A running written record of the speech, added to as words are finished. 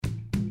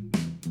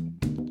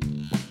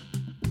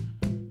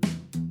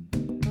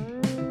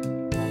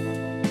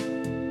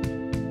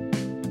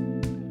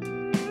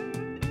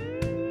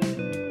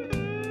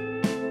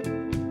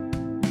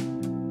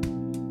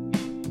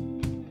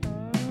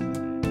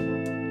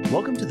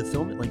Welcome to the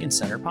Film at Lincoln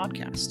Center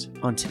podcast.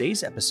 On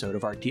today's episode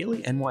of our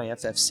daily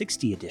NYFF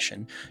 60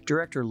 edition,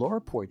 director Laura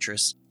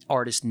Poitras,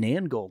 artist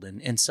Nan Goldin,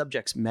 and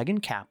subjects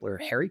Megan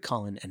Kapler, Harry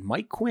Cullen, and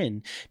Mike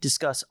Quinn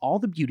discuss All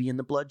the Beauty and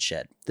the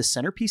Bloodshed, the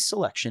centerpiece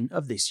selection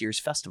of this year's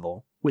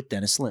festival, with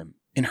Dennis Lim.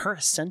 In her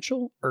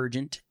essential,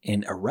 urgent,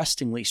 and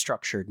arrestingly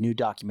structured new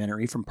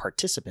documentary from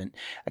Participant,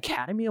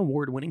 Academy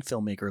Award-winning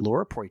filmmaker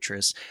Laura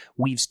Poitras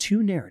weaves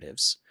two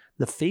narratives: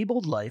 the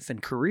fabled life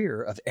and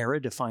career of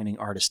era-defining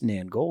artist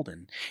Nan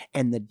Goldin,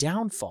 and the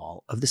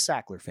downfall of the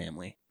Sackler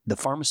family, the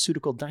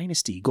pharmaceutical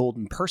dynasty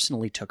Goldin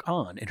personally took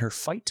on in her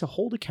fight to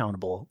hold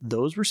accountable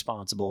those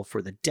responsible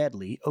for the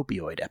deadly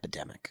opioid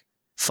epidemic.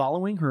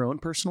 Following her own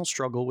personal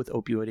struggle with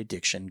opioid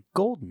addiction,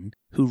 Goldin,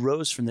 who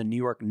rose from the New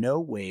York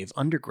no-wave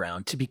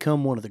underground to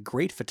become one of the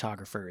great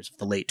photographers of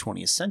the late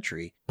 20th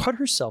century, put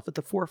herself at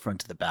the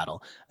forefront of the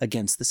battle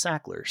against the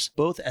Sacklers,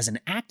 both as an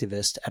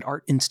activist at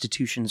art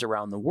institutions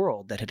around the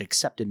world that had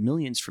accepted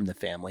millions from the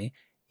family,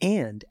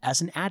 and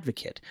as an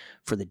advocate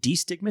for the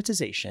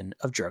destigmatization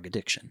of drug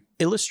addiction.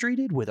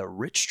 Illustrated with a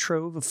rich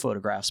trove of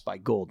photographs by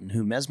Goldin,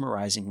 who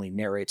mesmerizingly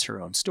narrates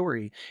her own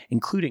story,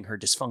 including her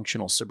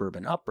dysfunctional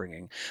suburban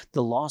upbringing,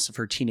 the loss of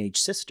her teenage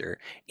sister,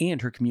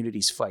 and her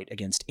community's fight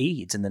against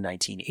AIDS in the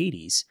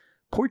 1980s,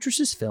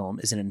 Poitras' film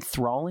is an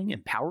enthralling,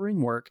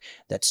 empowering work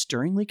that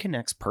stirringly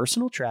connects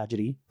personal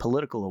tragedy,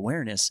 political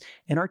awareness,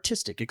 and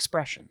artistic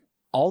expression.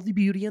 All the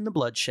Beauty and the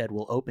Bloodshed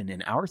will open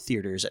in our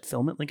theaters at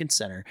Film at Lincoln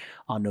Center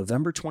on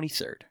November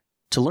 23rd.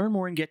 To learn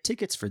more and get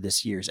tickets for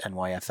this year's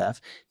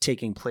NYFF,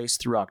 taking place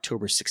through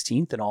October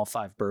 16th in all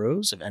 5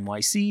 boroughs of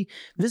NYC,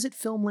 visit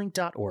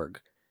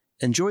filmlink.org.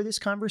 Enjoy this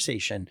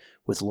conversation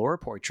with Laura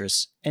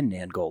Poitras and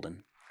Nan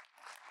Goldin.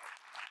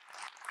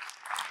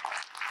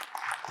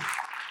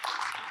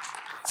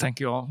 Thank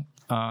you all.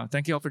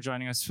 Thank you all for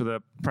joining us for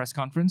the press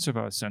conference of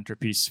our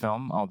centerpiece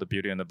film, All the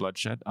Beauty and the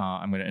Bloodshed.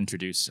 I'm going to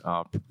introduce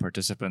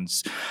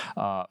participants.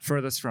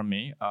 Furthest from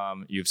me,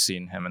 you've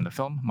seen him in the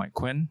film, Mike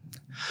Quinn.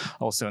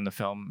 Also in the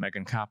film,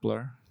 Megan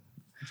Kapler,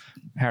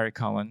 Harry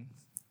Cullen,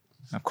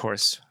 of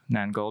course,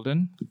 Nan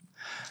Goldin,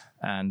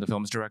 and the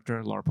film's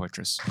director, Laura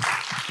Poitras.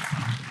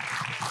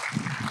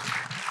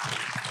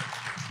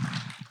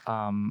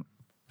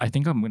 I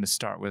think I'm going to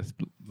start with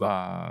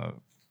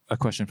a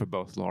question for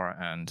both Laura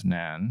and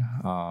Nan.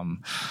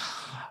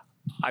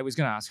 I was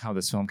going to ask how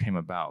this film came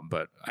about,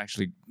 but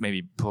actually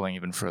maybe pulling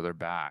even further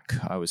back,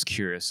 I was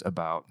curious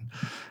about,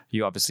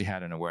 you obviously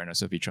had an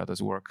awareness of each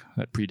other's work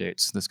that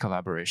predates this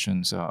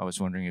collaboration, so I was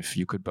wondering if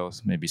you could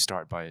both maybe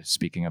start by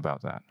speaking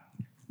about that.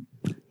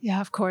 Yeah,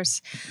 of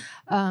course.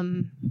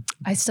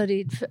 I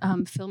studied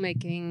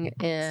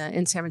filmmaking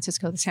in San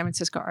Francisco, the San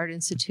Francisco Art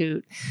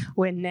Institute,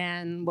 when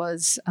Nan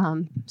was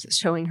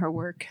showing her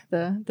work,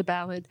 the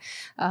ballad.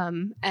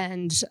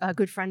 And a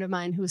good friend of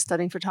mine who was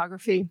studying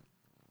photography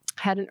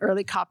had an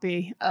early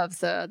copy of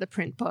the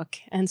print book.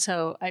 And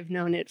so I've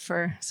known it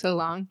for so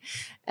long.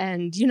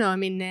 And,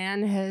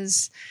 Nan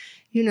has,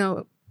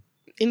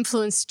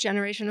 influenced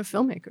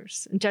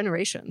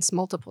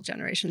multiple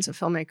generations of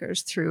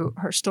filmmakers through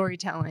her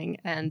storytelling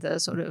and the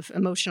sort of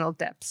emotional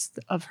depths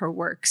of her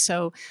work.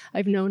 So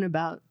I've known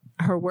about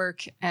her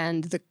work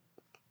and the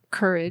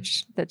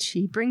courage that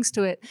she brings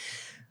to it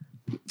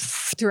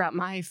throughout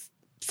my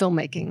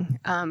filmmaking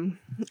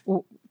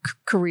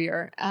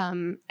career.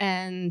 And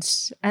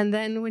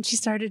then when she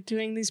started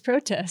doing these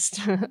protests,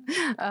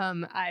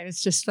 I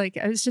was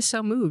just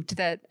so moved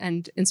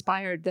and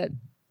inspired that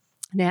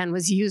Nan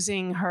was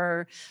using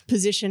her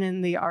position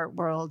in the art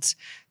world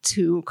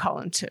to call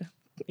him to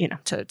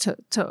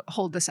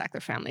hold the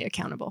Sackler family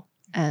accountable.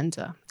 And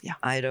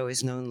I'd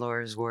always known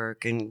Laura's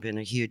work and been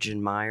a huge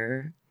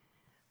admirer,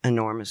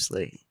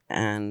 enormously.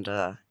 And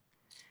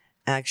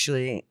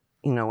actually,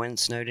 when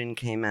Snowden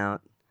came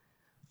out,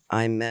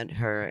 I met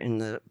her in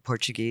the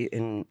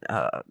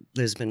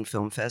Lisbon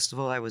Film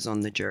Festival. I was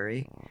on the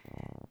jury,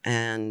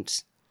 and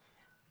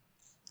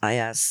I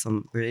asked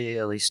some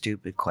really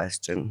stupid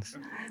questions,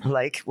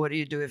 like, what do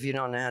you do if you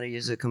don't know how to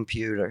use a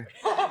computer?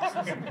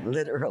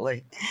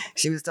 Literally.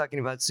 She was talking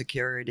about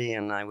security,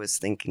 and I was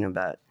thinking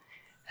about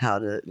how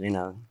to,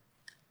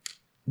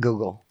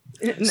 Google.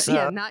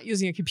 Not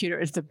using a computer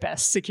is the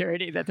best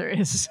security that there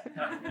is.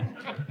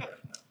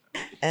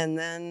 And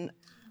then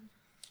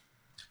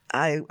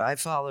I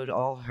followed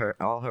all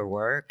her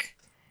work,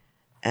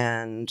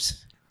 and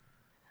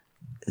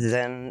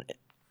then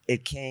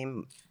it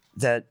came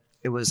that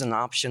it was an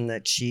option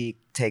that she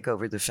take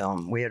over the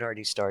film. We had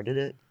already started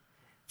it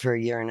for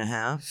 1.5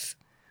 years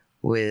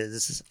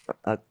with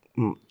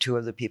 2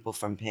 of the people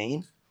from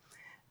Pain.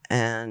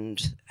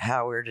 And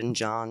Howard and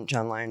John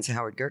Lyons,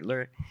 Howard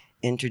Gertler,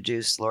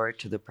 introduced Laura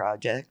to the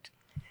project.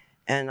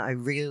 And I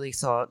really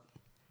thought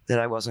that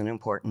I wasn't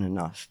important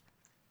enough,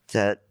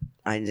 that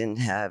I didn't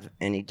have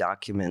any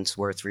documents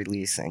worth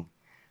releasing.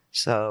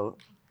 So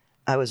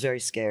I was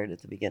very scared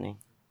at the beginning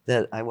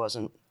that I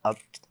wasn't up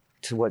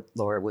to what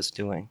Laura was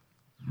doing.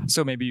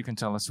 So maybe you can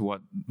tell us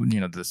what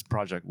this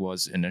project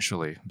was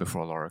initially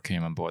before Laura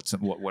came on board. So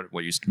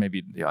what used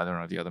maybe I don't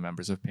know if the other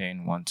members of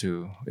PAIN want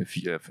to, if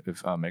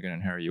Megan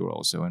and Harry, you were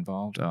also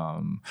involved.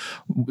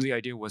 The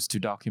idea was to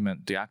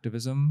document the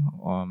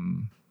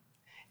activism.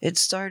 It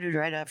started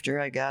right after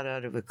I got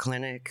out of a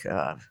clinic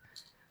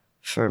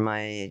for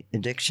my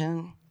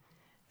addiction,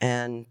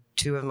 and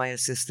two of my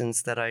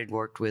assistants that I'd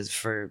worked with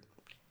for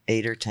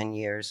 8 or 10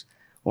 years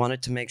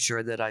wanted to make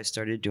sure that I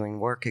started doing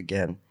work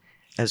again,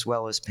 as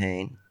well as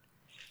PAIN.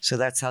 So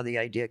that's how the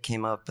idea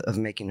came up of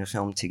making a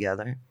film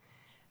together.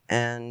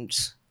 And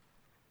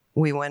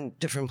we went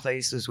different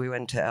places. We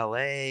went to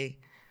LA,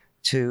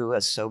 to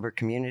a sober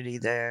community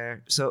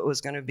there. So it was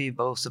going to be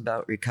both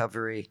about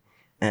recovery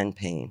and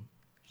PAIN.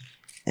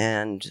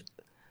 And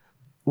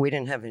we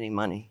didn't have any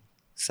money.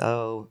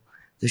 So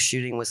the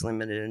shooting was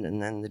limited,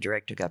 and then the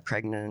director got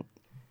pregnant,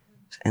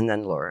 and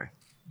then Laura.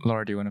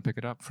 Laura, do you want to pick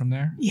it up from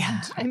there?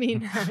 Yeah, I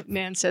mean,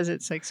 Nan says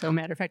it's like so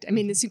matter of fact. I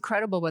mean, it's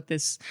incredible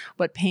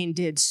what PAIN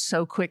did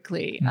so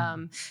quickly.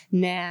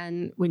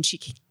 Nan, when she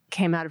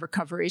came out of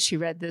recovery, she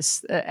read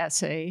this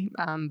essay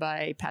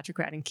by Patrick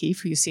Radden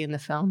Keefe, who you see in the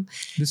film.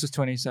 This was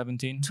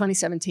 2017?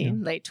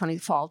 2017,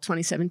 fall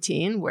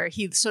 2017, where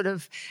he sort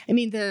of, I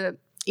mean, the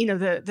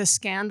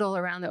scandal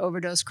around the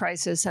overdose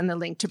crisis and the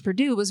link to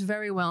Purdue was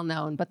very well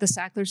known, but the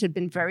Sacklers had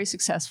been very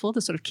successful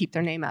to sort of keep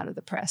their name out of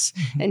the press.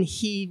 Mm-hmm. And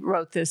he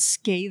wrote this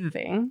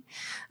scathing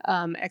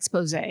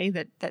expose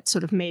that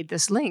sort of made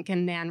this link,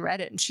 and Nan read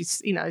it, and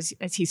she's,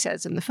 as he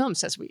says in the film,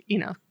 says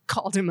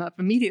called him up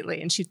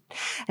immediately and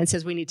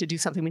says, we need to do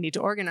something, we need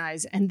to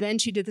organize. And then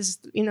she did this,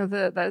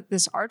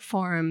 this art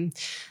forum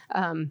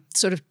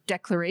sort of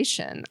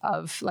declaration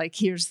of like,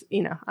 here's,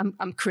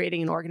 I'm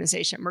creating an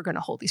organization. We're going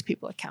to hold these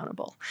people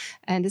accountable.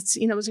 And it's,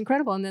 it was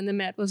incredible. And then the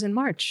Met was in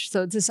March.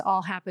 So this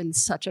all happened in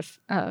such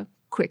a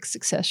quick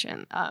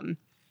succession.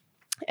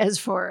 As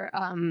for,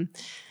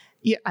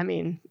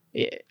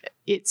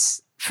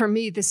 it's, for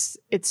me,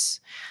 it's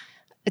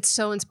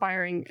so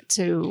inspiring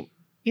to,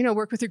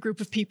 work with a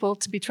group of people,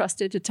 to be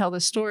trusted to tell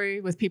the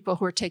story with people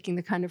who are taking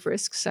the kind of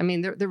risks. I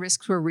mean, the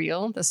risks were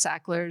real. The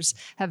Sacklers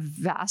have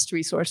vast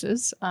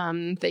resources.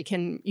 They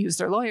can use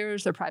their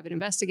lawyers, their private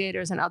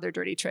investigators, and other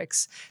dirty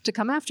tricks to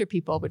come after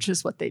people, which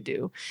is what they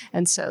do.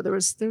 And so there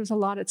was a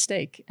lot at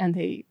stake, and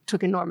they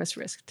took enormous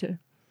risk to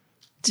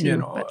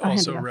and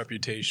also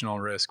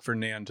reputational risk for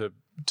Nan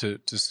to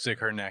stick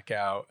her neck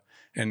out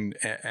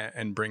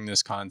and bring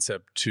this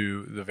concept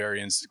to the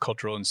various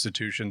cultural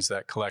institutions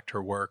that collect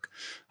her work.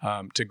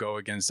 To go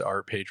against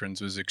art patrons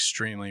was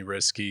extremely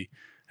risky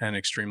and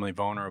extremely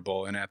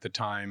vulnerable. And at the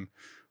time,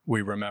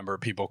 we remember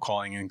people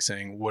calling and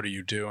saying, "What are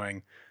you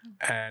doing?"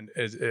 And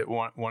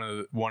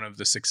one of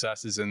the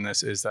successes in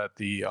this is that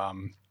the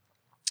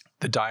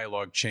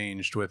dialogue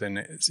changed within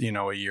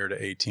a year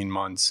to 18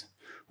 months,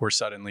 where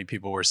suddenly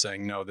people were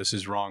saying, "No, this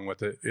is wrong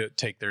with it.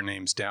 Take their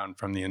names down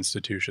from the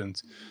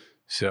institutions."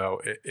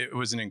 So it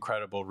was an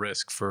incredible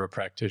risk for a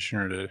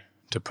practitioner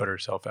to put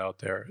herself out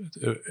there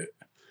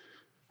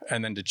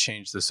and then to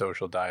change the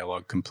social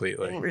dialogue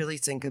completely. I didn't really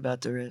think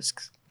about the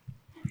risks.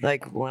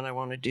 Like when I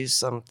want to do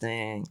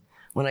something,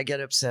 when I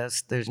get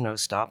obsessed, there's no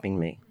stopping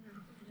me.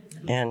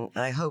 And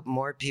I hope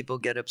more people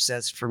get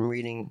obsessed from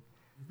reading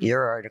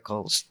your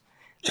articles.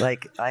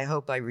 Like I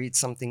hope I read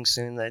something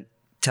soon that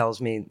tells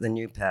me the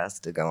new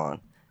path to go on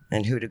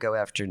and who to go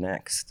after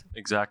next.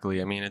 Exactly.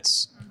 I mean,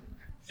 it's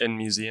in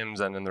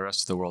museums and in the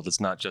rest of the world, it's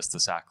not just the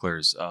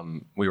Sacklers.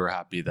 We were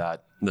happy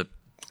that the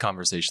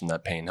conversation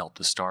that PAIN helped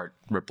to start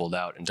rippled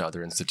out into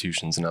other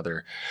institutions and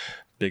other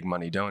big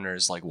money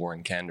donors like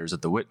Warren Kanders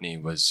at the Whitney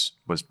was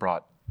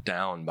brought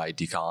down by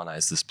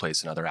Decolonize This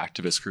Place and other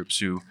activist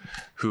groups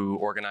who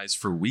organized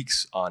for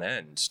weeks on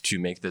end to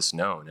make this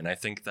known. And I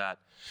think that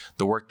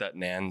the work that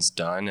Nan's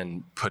done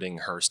and putting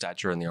her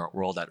stature in the art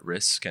world at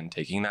risk and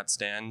taking that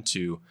stand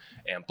to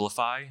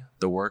amplify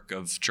the work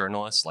of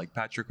journalists like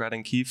Patrick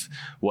Radden Keefe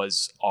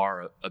was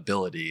our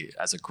ability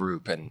as a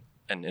group and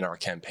in our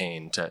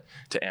campaign to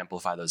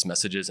amplify those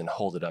messages and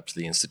hold it up to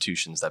the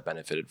institutions that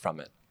benefited from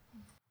it.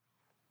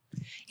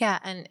 Yeah,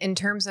 and in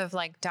terms of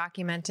like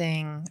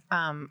documenting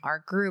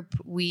our group,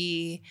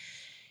 we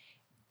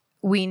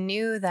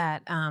knew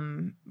that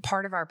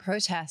part of our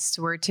protests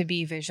were to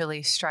be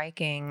visually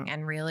striking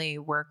and really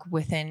work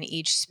within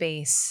each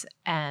space,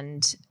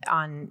 and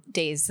on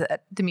days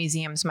that the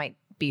museums might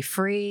be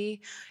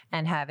free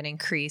and have an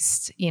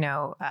increased,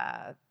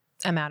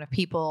 amount of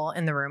people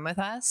in the room with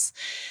us.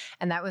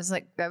 And that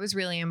was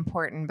really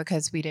important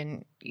because we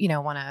didn't,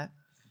 want to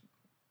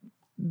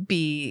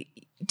be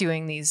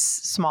doing these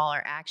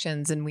smaller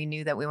actions, and we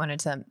knew that we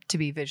wanted them to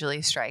be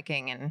visually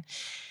striking, and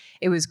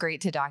it was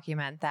great to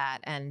document that.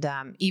 And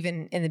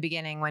even in the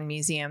beginning, when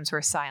museums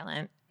were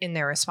silent in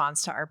their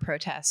response to our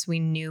protests, we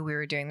knew we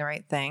were doing the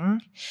right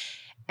thing,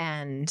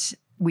 and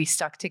we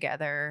stuck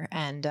together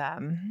and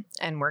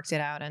worked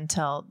it out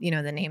until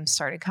the names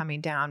started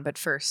coming down. But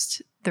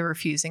first, the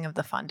refusing of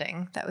the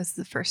funding, that was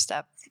the first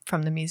step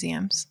from the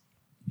museums.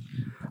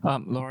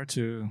 Laura,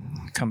 to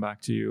come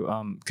back to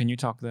you, can you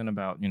talk then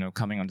about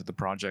coming onto the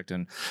project?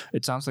 And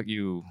it sounds like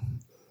you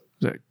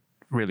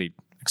really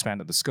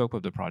expanded the scope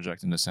of the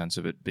project in the sense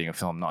of it being a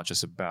film not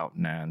just about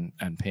Nan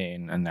and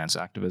pain and Nan's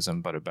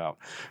activism, but about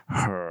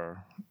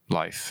her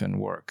life and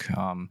work,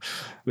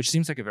 which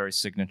seems like a very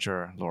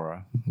signature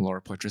Laura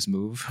Poitras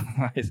move.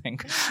 I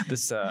think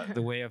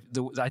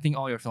I think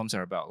all your films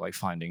are about like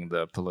finding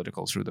the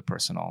political through the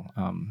personal.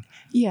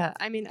 Yeah,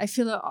 I mean, I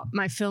feel that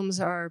my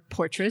films are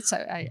portraits.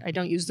 I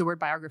don't use the word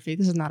biography.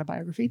 This is not a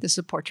biography. This is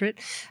a portrait,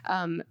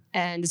 and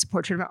it's a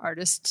portrait of an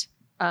artist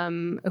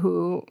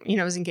who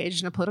is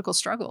engaged in a political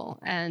struggle.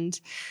 And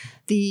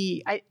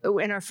in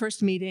our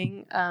first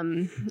meeting,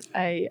 Nan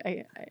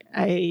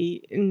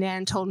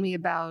told me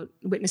about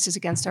Witnesses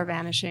Against Our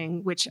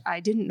Vanishing, which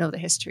I didn't know the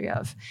history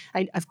of.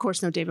 I of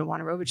course know David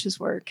Wojnarowicz's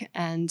work,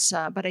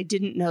 but I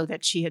didn't know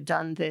that she had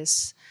done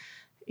this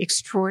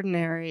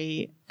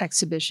extraordinary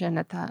exhibition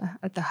at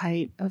the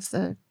height of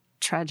the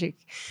tragic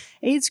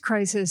AIDS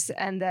crisis,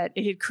 and that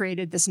it had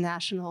created this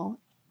national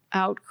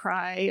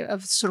outcry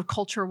of sort of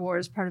culture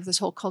wars, part of this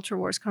whole culture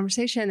wars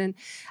conversation. And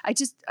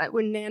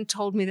when Nan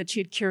told me that she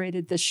had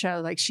curated this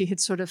show, like she had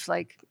sort of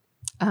like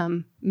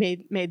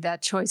made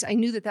that choice, I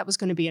knew that was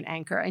going to be an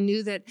anchor. I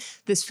knew that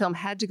this film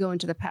had to go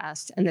into the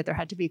past and that there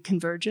had to be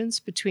convergence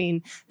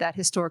between that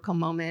historical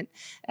moment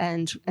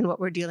and what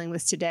we're dealing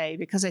with today,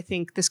 because I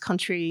think this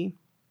country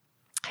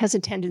has a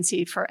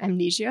tendency for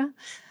amnesia.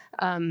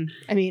 I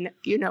mean,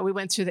 we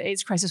went through the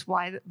AIDS crisis.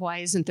 Why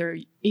isn't there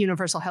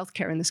universal health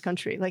care in this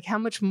country? Like, how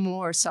much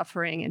more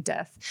suffering and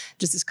death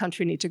does this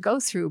country need to go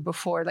through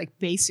before like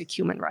basic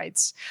human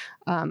rights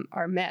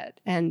are met?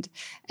 And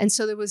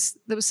so there was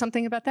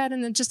something about that,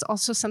 and then just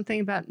also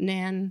something about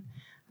Nan,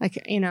 like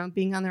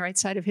being on the right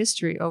side of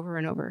history over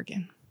and over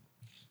again.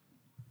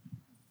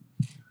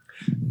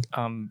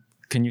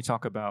 Can you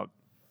talk about,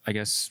 I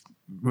guess,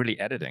 really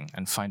editing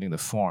and finding the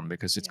form,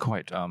 because it's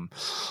quite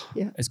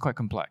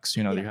complex.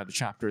 You had the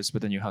chapters,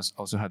 but then you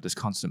also had this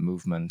constant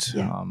movement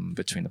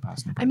between the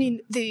past and present. I mean,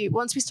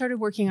 once we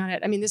started working on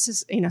it, I mean, this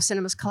is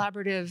Cinema's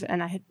collaborative,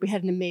 and we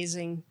had an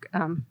amazing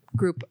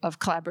group of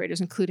collaborators,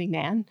 including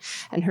Nan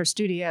and her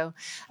studio,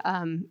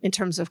 in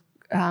terms of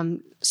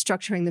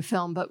structuring the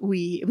film. But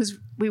we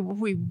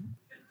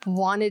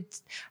wanted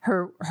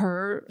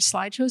her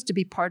slideshows to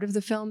be part of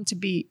the film, to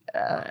be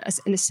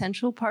an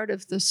essential part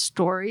of the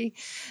story.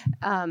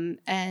 And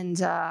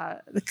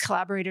the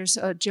collaborators,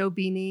 Joe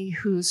Beanie,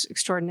 who's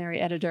extraordinary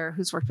editor,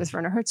 who's worked with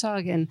Werner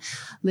Herzog, and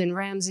Lynn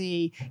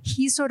Ramsey,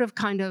 he sort of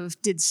kind of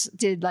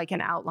did like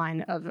an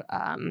outline of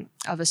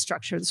a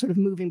structure, sort of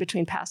moving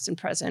between past and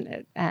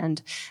present.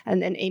 And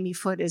then Amy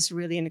Foote is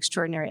really an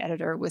extraordinary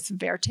editor with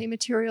Verte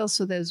material.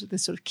 So those are the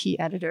sort of key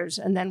editors.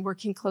 And then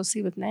working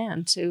closely with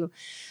Nan to,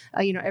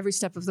 every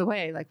step of the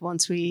way, like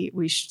once we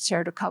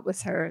shared a cut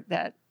with her,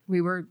 that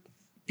we were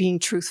being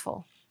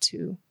truthful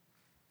to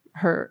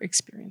her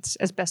experience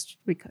as best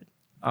we could.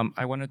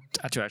 I wanted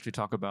to actually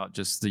talk about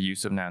just the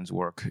use of Nan's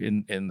work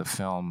in the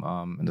film,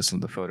 and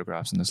the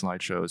photographs and the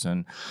slideshows.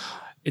 And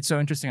it's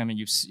so interesting. I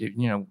mean,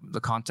 the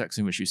context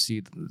in which you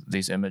see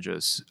these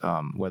images,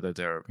 whether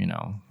they're,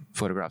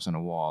 photographs on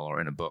a wall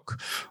or in a book,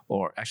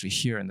 or actually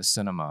here in the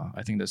cinema,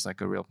 I think there's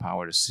like a real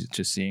power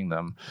to seeing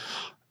them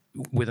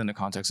within the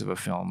context of a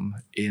film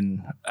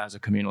as a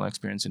communal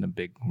experience in a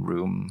big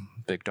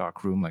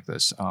dark room like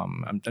this.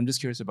 I'm just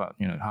curious about,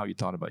 how you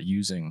thought about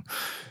using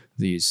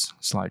these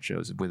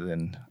slideshows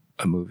within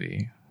a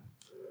movie.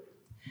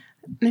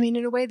 I mean,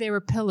 in a way, they were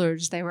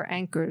pillars, they were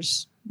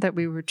anchors that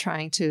we were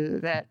trying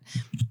to,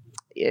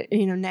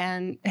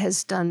 Nan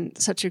has done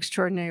such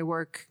extraordinary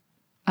work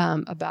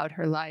about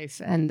her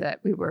life, and that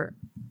we were,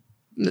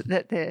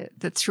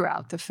 that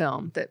throughout the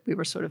film, that we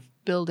were sort of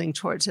building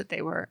towards it.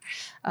 They were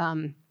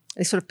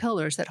the sort of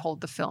pillars that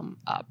hold the film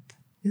up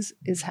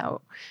is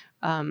how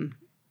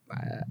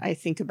I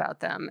think about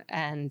them.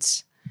 And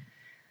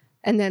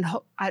then,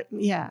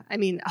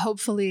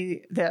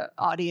 hopefully the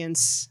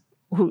audience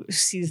who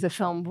sees the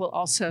film will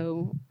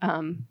also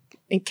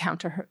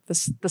encounter the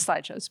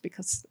slideshows,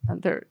 because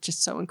they're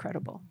just so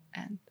incredible.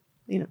 And,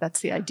 that's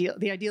the ideal.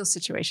 The ideal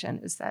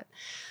situation is that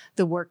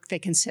the work, they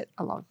can sit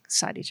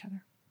alongside each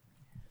other.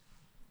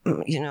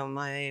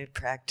 My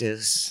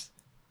practice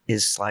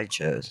is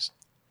slideshows.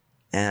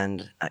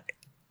 And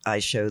I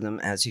show them,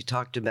 as you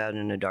talked about,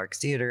 in a dark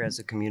theater as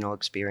a communal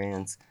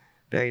experience,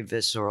 very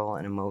visceral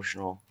and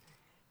emotional.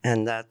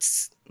 And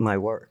that's my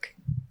work.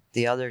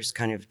 The other's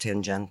kind of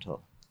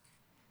tangential.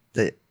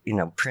 The,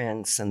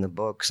 prints and the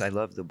books, I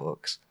love the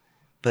books,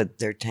 but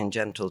they're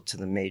tangential to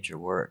the major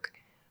work.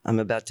 I'm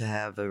about to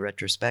have a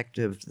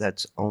retrospective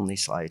that's only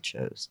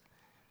slideshows.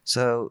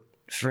 So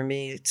for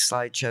me,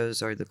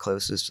 slideshows are the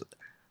closest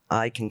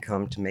I can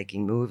come to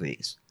making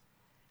movies.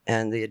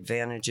 And the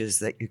advantage is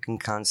that you can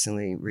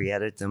constantly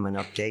re-edit them and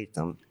update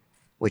them,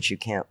 which you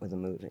can't with a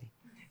movie.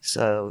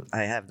 So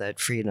I have that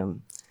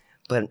freedom.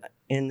 But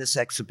in this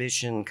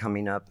exhibition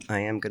coming up, I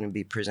am going to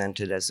be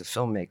presented as a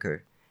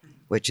filmmaker,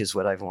 which is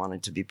what I've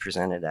wanted to be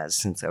presented as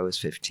since I was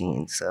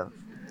 15. So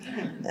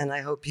And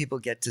I hope people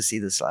get to see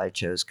the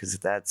slideshows because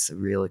that's a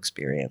real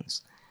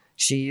experience.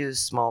 She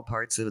used small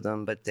parts of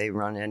them, but they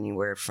run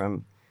anywhere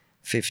from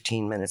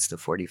 15 minutes to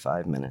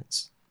 45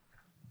 minutes.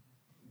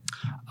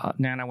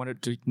 Nan, I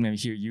wanted to maybe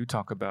hear you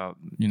talk about,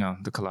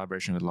 the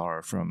collaboration with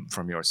Laura from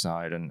your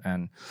side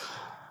and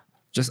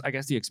just, I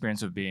guess, the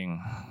experience of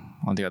being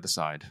on the other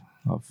side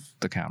of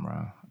the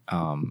camera.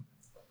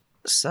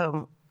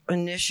 So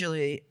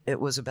initially it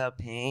was about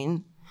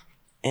pain,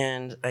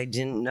 and I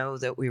didn't know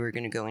that we were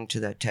going to go into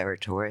that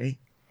territory.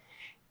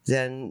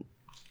 Then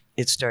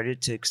it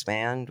started to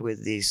expand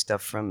with the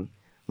stuff from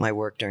my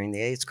work during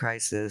the AIDS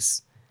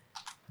crisis.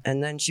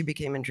 And then she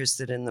became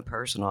interested in the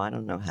personal. I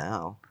don't know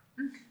how.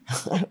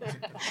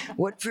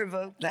 What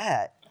provoked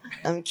that?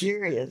 I'm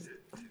curious.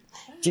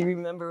 Do you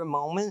remember a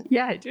moment?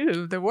 Yeah, I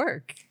do. The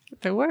work.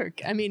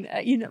 I mean,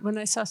 when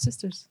I saw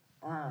Sisters.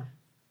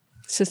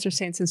 Sister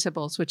Saints and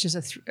Sibyls, which is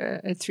a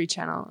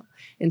 3-channel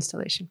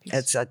installation piece.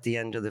 It's at the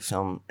end of the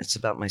film. It's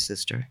about my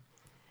sister.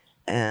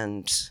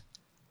 And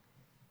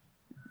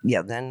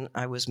yeah, then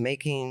I was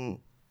making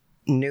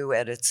new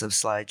edits of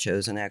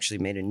slideshows and actually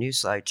made a new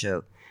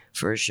slideshow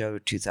for a show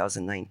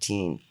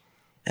 2019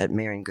 at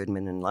Marion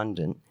Goodman in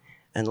London.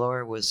 And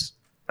Laura was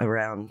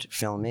around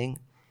filming,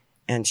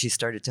 and she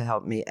started to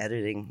help me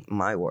editing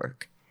my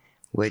work,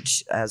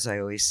 which, as I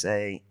always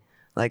say,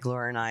 like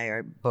Laura and I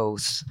are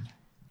both,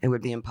 it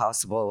would be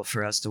impossible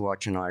for us to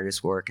watch an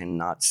artist's work and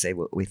not say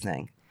what we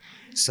think.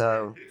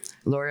 So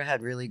Laura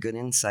had really good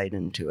insight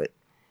into it.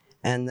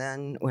 And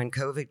then when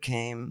COVID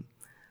came,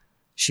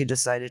 she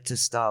decided to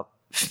stop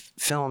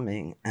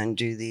filming and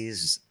do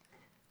these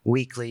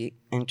weekly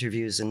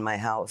interviews in my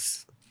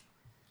house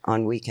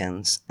on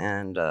weekends.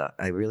 And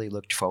I really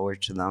looked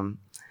forward to them.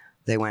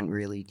 They went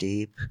really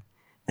deep.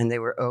 And they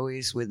were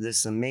always with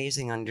this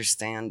amazing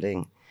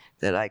understanding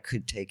that I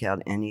could take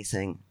out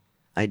anything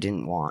I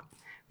didn't want.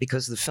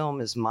 Because the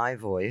film is my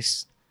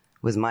voice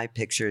with my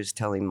pictures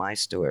telling my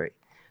story.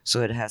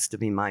 So it has to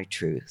be my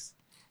truth.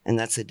 And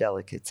that's a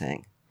delicate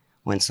thing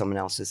when someone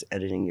else is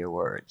editing your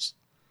words.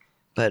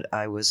 But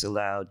I was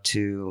allowed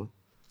to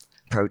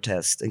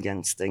protest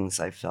against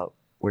things I felt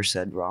were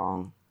said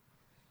wrong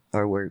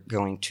or were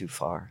going too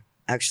far.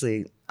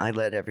 Actually, I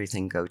let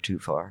everything go too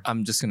far.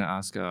 I'm just going to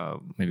ask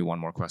maybe one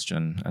more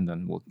question, and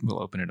then we'll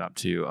open it up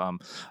to you.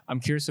 I'm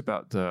curious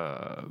about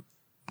the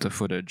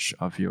footage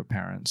of your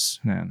parents,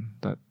 Nan,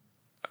 that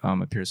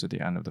appears at the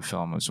end of the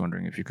film. I was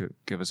wondering if you could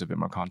give us a bit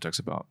more context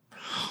about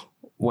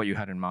what you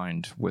had in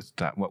mind with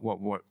that.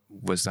 What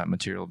was that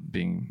material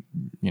being,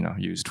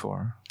 used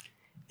for?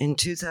 In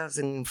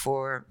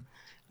 2004,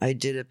 I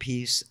did a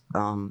piece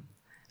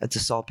at the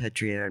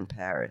Salpêtrière in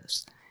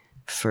Paris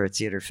for a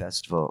theater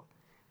festival.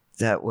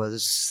 That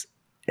was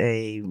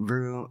a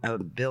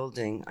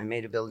building. I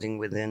made a building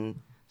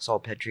within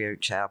Salpêtrière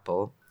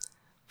Chapel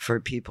for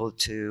people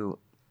to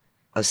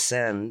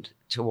ascend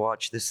to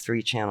watch this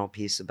 3-channel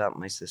piece about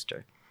my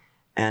sister.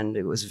 And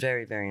it was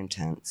very, very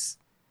intense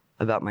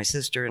about my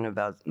sister and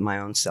about my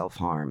own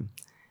self-harm.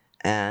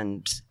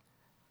 And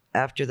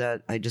after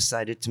that, I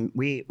decided to,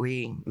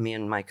 me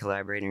and my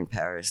collaborator in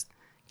Paris,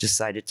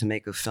 decided to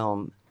make a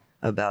film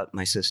about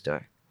my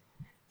sister.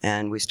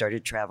 And we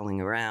started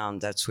traveling around.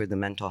 That's where the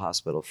mental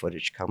hospital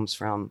footage comes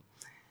from.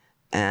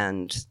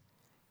 And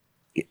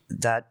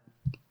that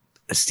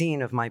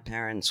scene of my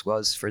parents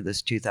was for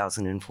this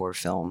 2004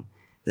 film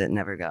that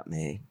never got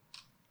made.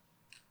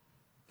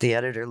 The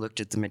editor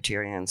looked at the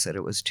material and said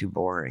it was too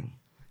boring.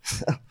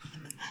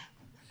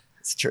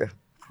 It's true.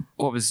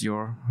 What was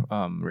your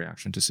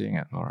reaction to seeing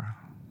it, Laura?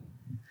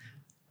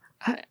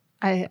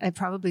 I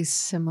probably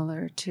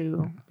similar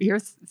to your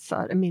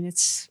thought. I mean,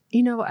 it's,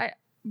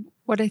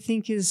 what I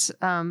think is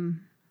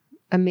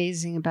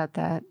amazing about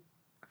that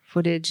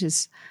footage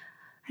is,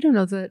 I don't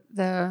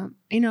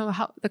know,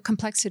 how the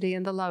complexity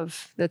and the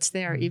love that's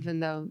there, even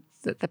though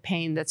the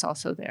pain that's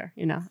also there,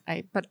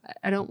 but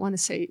I don't want to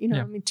say,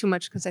 I mean, too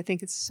much because I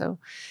think it's so,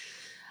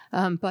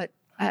 but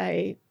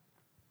I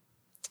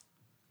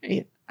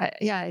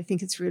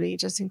think it's really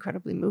just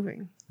incredibly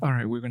moving. All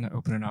right, we're going to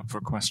open it up for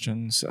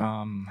questions.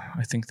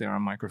 I think there are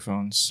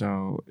microphones,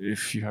 so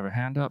if you have a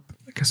hand up,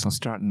 I guess I'll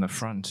start in the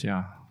front,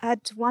 yeah.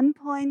 At one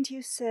point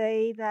you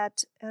say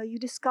that you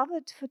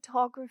discovered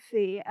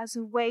photography as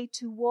a way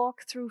to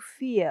walk through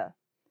fear,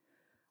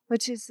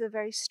 which is a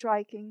very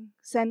striking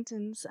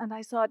sentence. And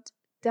I thought,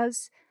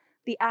 does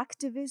the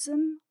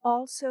activism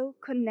also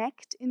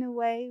connect in a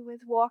way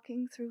with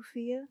walking through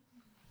fear?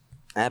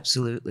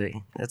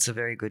 Absolutely. That's a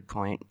very good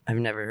point. I've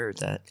never heard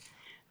that.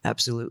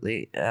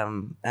 Absolutely.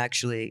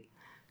 Actually,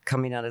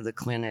 coming out of the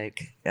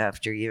clinic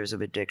after years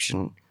of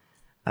addiction,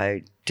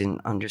 I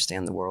didn't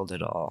understand the world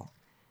at all.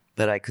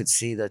 But I could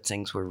see that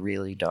things were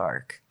really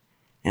dark,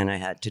 and I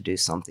had to do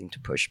something to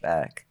push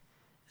back.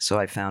 So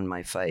I found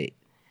my fight,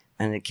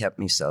 and it kept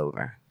me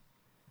sober.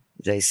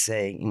 They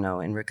say,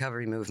 in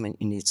recovery movement,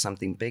 you need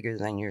something bigger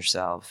than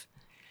yourself.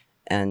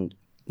 And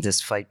this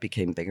fight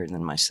became bigger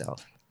than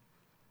myself.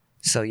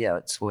 So yeah,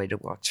 it's a way to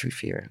walk through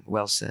fear.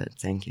 Well said.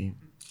 Thank you.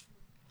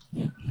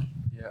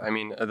 Yeah, Yeah, I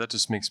mean, that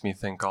just makes me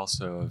think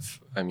also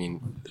of, I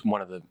mean,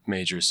 one of the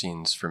major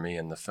scenes for me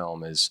in the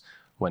film is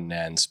when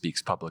Nan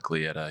speaks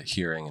publicly at a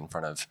hearing in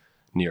front of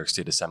New York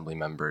State Assembly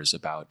members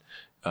about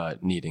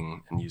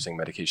needing and using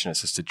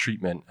medication-assisted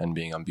treatment and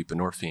being on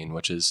buprenorphine,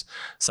 which is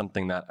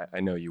something that I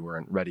know you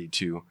weren't ready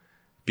to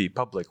be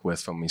public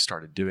with when we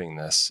started doing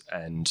this,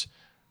 and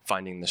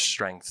finding the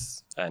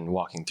strength and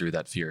walking through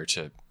that fear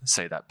to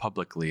say that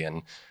publicly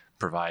and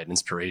provide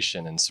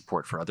inspiration and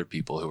support for other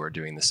people who are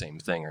doing the same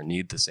thing or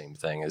need the same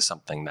thing is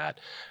something that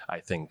I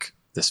think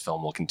this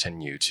film will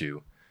continue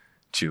to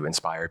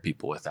inspire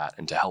people with that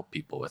and to help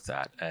people with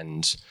that.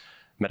 And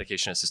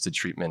medication-assisted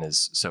treatment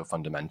is so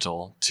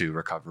fundamental to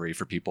recovery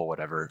for people,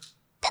 whatever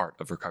part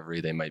of recovery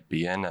they might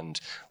be in. And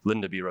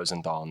Linda B.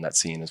 Rosenthal in that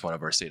scene is one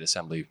of our state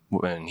assembly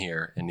women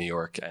here in New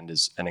York and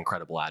is an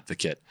incredible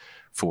advocate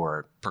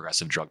for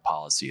progressive drug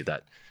policy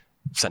that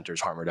centers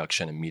harm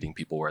reduction and meeting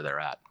people where they're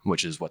at,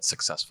 which is what's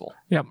successful.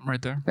 Yeah,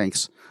 right there.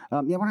 Thanks. I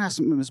want to ask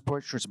Ms.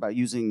 Poitras about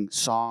using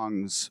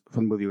songs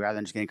from the movie rather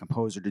than just getting a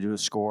composer to do a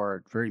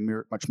score. Very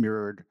much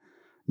mirrored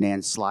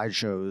Nan's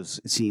slideshows,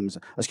 it seems.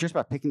 I was curious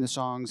about picking the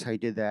songs, how you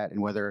did that,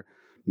 and whether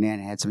Nan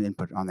had some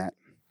input on that.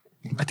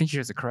 I think she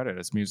has a credit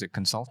as music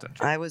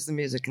consultant. I was the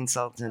music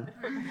consultant.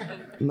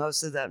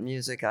 Most of that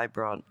music I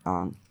brought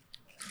on.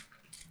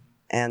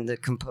 And the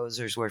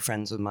composers were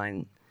friends of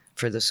mine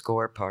for the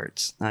score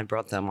parts. I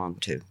brought them on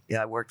too.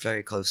 Yeah, I worked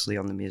very closely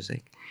on the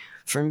music.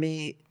 For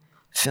me,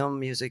 film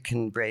music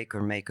can break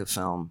or make a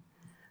film.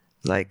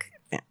 Like,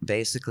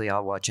 basically,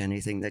 I'll watch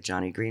anything that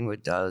Johnny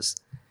Greenwood does,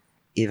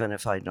 even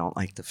if I don't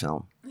like the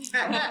film.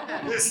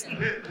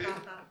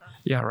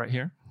 Yeah, right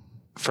here.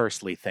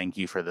 Firstly, thank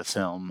you for the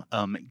film.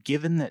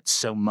 Given that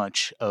so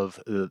much of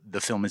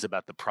the film is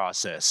about the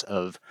process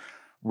of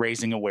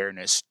raising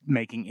awareness,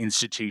 making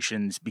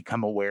institutions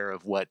become aware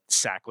of what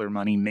Sackler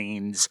money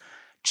means,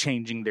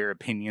 changing their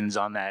opinions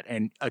on that,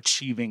 and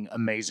achieving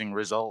amazing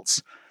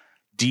results,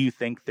 do you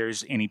think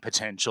there's any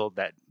potential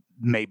that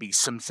maybe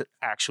some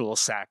actual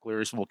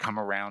Sacklers will come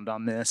around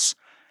on this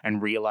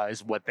and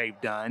realize what they've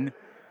done?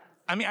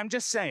 I mean, I'm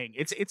just saying,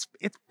 it's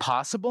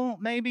possible,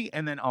 maybe.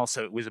 And then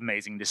also, it was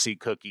amazing to see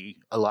Cookie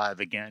alive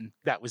again.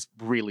 That was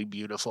really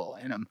beautiful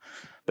in him.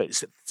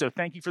 But so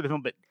thank you for the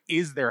film. But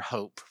is there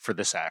hope for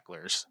the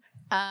Sacklers?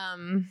 I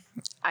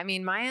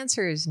mean, my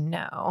answer is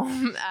no.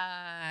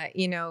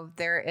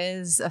 There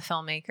is a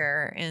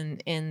filmmaker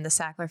in the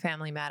Sackler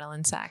family,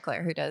 Madeline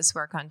Sackler, who does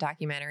work on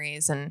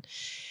documentaries. And,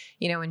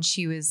 when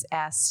she was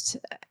asked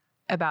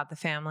about the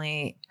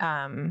family,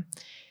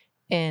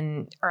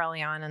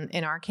 early on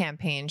in our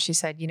campaign, she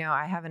said,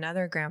 I have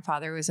another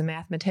grandfather who was a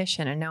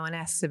mathematician and no one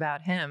asks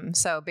about him.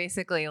 So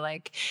basically,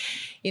 I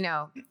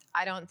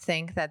don't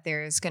think that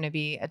there's going to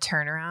be a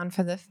turnaround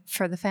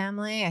for the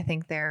family. I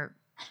think they're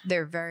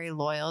very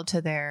loyal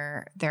to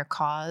their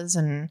cause,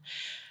 and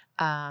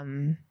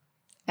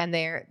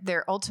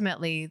they're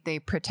ultimately, they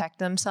protect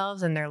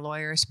themselves and their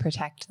lawyers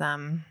protect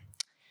them.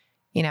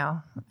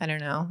 I don't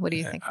know. What do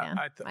you think, Dan?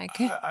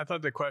 Mike? I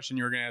thought the question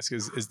you were going to ask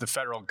is the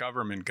federal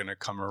government going to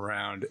come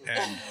around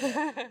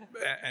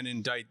and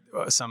indict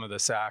some of the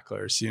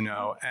Sacklers,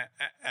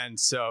 and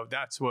so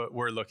that's what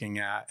we're looking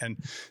at. And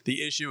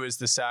the issue is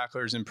the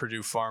Sacklers and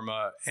Purdue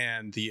Pharma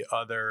and the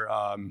other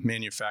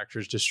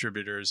manufacturers,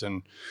 distributors,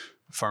 and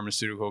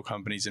pharmaceutical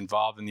companies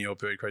involved in the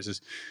opioid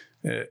crisis,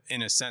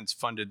 in a sense,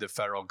 funded the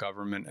federal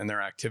government and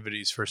their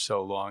activities for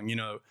so long.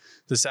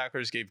 The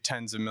Sacklers gave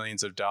tens of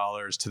millions of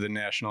dollars to the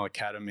National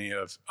Academy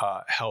of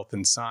Health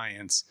and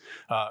Science,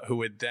 who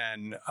would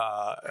then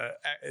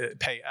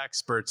pay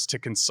experts to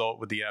consult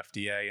with the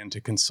FDA and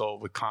to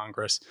consult with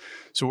Congress.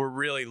 So we're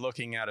really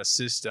looking at a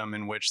system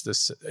in which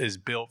this is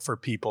built for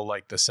people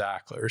like the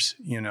Sacklers,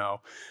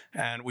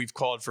 and we've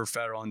called for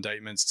federal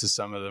indictments to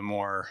some of the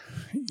more,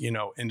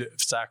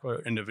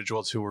 Sackler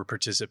individuals who were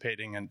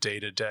participating in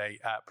day-to-day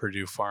at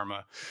Purdue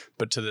Pharma.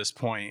 But to this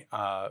point,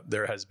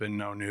 there has been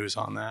no news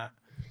on that.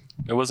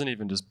 It wasn't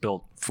even just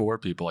built for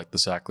people like the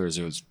Sacklers.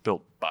 It was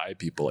built by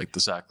people like the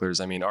Sacklers.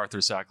 I mean, Arthur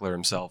Sackler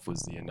himself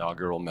was the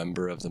inaugural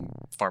member of the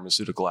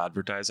Pharmaceutical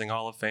Advertising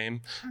Hall of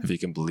Fame, if you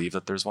can believe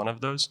that there's one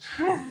of those.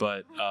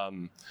 But,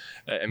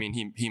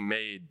 he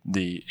made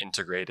the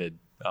integrated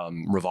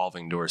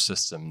revolving door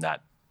system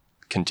that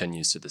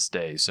continues to this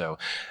day. So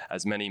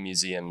as many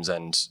museums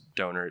and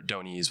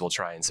donees will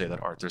try and say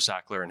that Arthur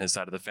Sackler and his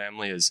side of the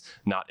family is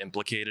not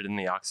implicated in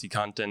the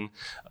OxyContin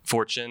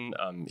fortune,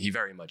 he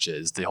very much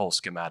is. The whole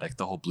schematic,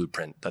 the whole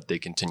blueprint that they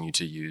continue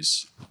to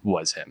use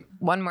was him.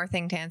 One more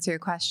thing to answer your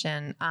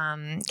question.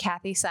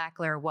 Kathy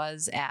Sackler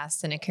was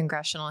asked in a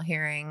congressional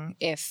hearing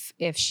if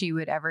she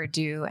would ever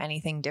do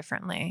anything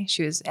differently.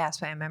 She was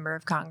asked by a member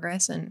of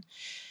Congress, and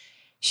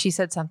she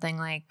said something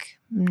like,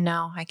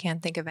 no, I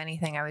can't think of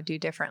anything I would do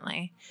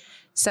differently.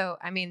 So,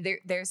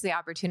 there's the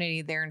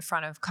opportunity there in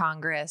front of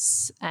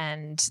Congress,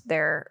 and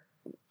they're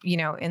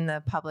in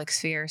the public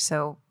sphere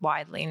so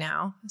widely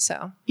now.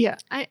 So yeah,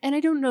 I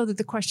don't know that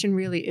the question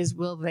really is,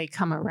 will they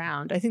come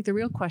around? I think the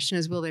real question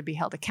is, will they be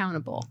held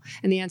accountable?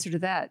 And the answer to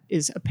that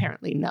is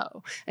apparently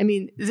no. I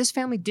mean, this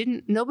family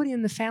nobody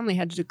in the family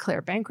had to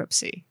declare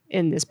bankruptcy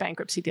in this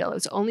bankruptcy deal. It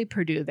was only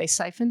Purdue. They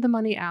siphoned the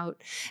money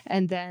out,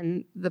 and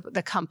then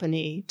the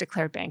company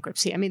declared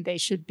bankruptcy. I mean, they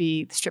should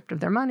be stripped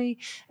of their money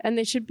and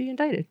they should be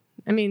indicted.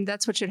 I mean,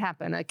 that's what should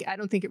happen. I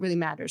don't think it really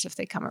matters if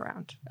they come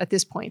around at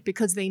this point,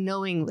 because they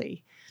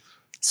knowingly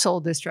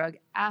sold this drug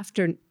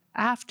after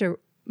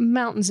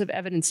mountains of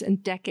evidence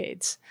and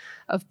decades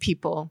of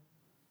people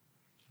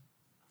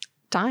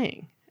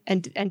dying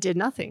and did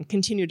nothing,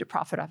 continued to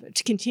profit off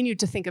it, continued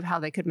to think of how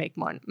they could make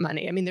more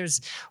money. I mean,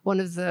 there's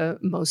one of the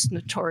most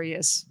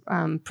notorious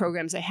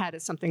programs they had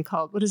is something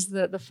called, what is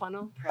the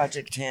funnel?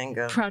 Project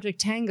Tango. Project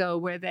Tango,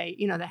 where they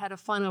had a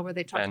funnel where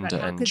they talked about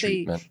how could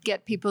they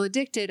get people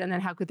addicted, and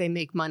then how could they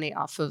make money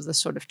off of the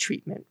sort of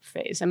treatment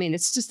phase. I mean,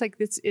 it's just like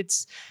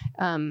it's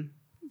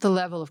the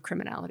level of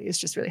criminality is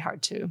just really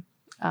hard to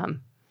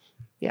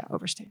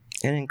overstate.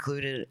 It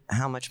included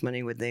how much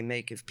money would they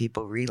make if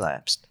people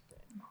relapsed.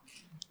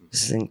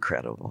 This is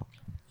incredible.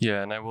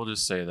 Yeah, and I will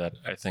just say that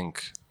I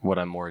think what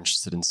I'm more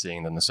interested in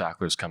seeing than the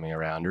Sacklers coming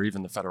around, or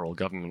even the federal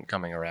government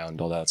coming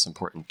around, although that's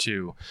important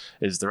too,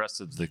 is the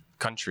rest of the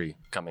country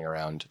coming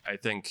around. I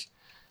think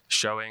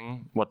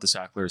showing what the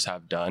Sacklers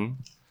have done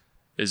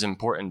is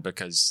important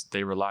because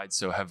they relied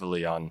so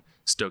heavily on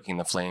stoking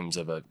the flames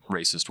of a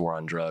racist war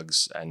on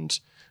drugs. And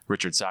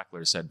Richard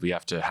Sackler said, we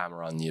have to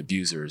hammer on the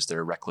abusers.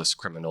 They're reckless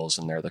criminals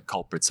and they're the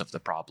culprits of the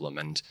problem.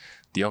 And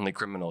the only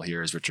criminal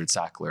here is Richard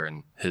Sackler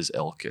and his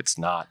ilk. It's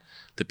not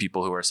the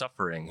people who are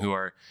suffering, who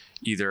are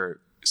either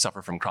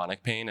suffer from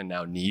chronic pain and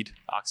now need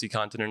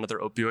OxyContin and other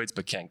opioids,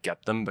 but can't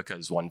get them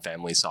because one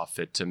family saw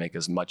fit to make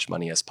as much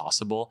money as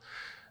possible.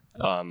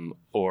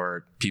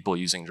 Or people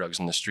using drugs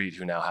on the street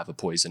who now have a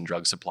poison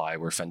drug supply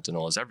where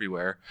fentanyl is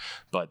everywhere,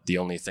 but the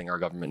only thing our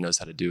government knows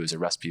how to do is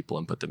arrest people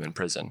and put them in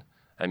prison.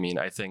 I mean,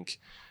 I think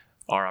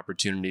our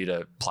opportunity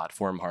to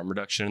platform harm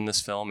reduction in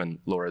this film and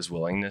Laura's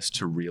willingness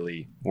to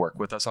really work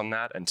with us on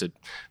that and to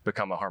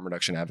become a harm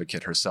reduction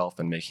advocate herself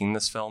in making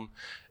this film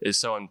is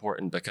so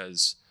important,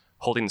 because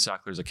holding the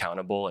Sacklers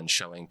accountable and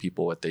showing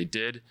people what they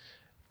did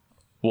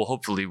will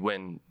hopefully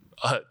win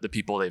the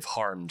people they've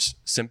harmed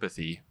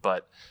sympathy.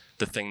 But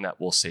the thing that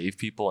will save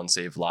people and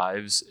save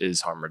lives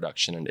is harm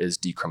reduction, and is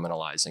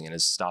decriminalizing, and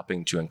is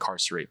stopping to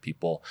incarcerate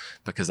people,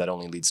 because that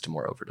only leads to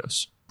more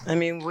overdose. I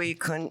mean, we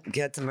couldn't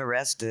get them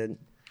arrested,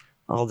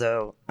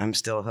 although I'm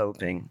still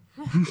hoping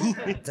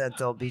that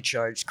they'll be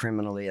charged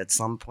criminally at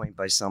some point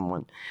by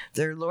someone.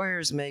 Their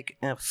lawyers make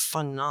a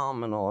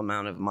phenomenal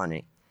amount of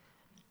money.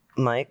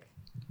 Mike?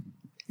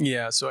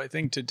 Yeah, so I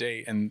think to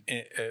date, and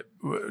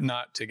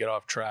not to get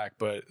off track,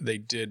 but they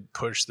did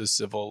push the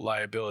civil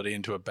liability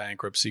into a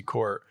bankruptcy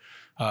court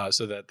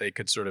so that they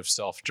could sort of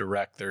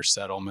self-direct their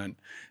settlement.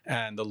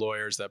 And the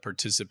lawyers that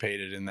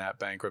participated in that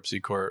bankruptcy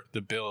court,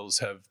 the bills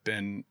have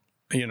been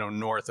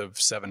north of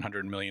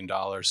 $700 million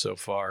so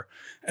far.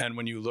 And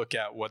when you look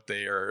at what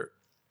they are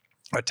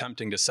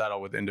attempting to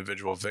settle with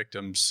individual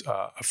victims,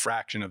 a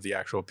fraction of the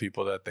actual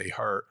people that they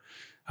hurt,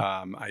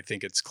 I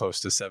think it's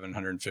close to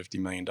 $750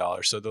 million.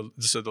 So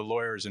the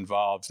lawyers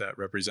involved that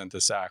represent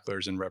the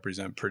Sacklers and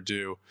represent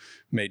Purdue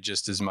made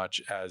just as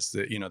much as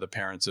the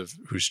parents of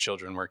whose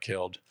children were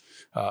killed,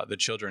 the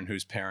children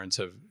whose parents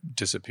have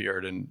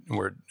disappeared and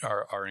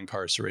are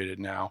incarcerated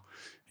now.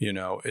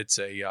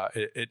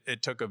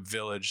 It took a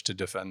village to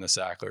defend the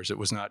Sacklers. It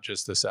was not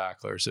just the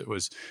Sacklers. It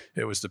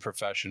was the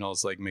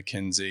professionals like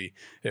McKinsey.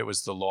 It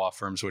was the law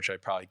firms, which I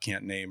probably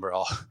can't name or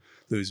I'll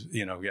lose,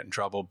 get in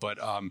trouble. But,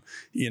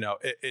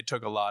 it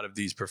took a lot of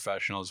these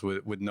professionals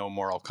with no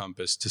moral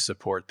compass to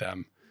support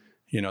them.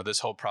 This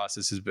whole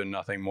process has been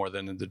nothing more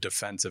than the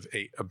defense of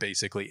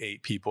basically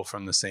eight people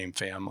from the same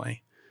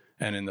family.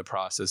 And in the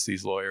process,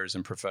 these lawyers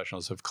and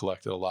professionals have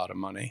collected a lot of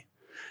money.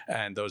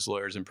 And those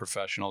lawyers and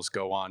professionals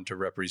go on to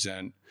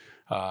represent,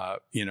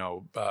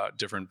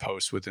 different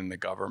posts within the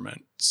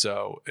government.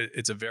 So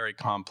it's a very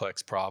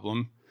complex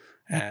problem,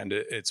 and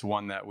it's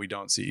one that we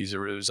don't see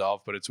easily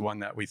resolved, but it's one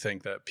that we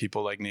think that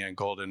people like Nan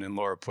Goldin and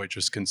Laura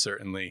Poitras can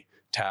certainly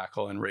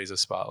tackle and raise a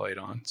spotlight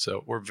on.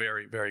 So we're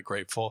very, very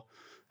grateful.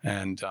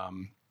 And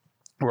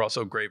we're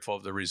also grateful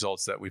of the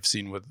results that we've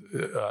seen with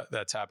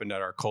that's happened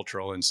at our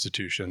cultural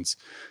institutions.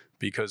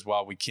 Because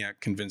while we can't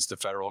convince the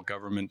federal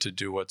government to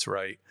do what's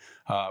right,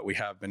 we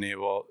have been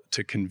able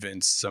to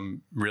convince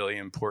some really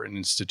important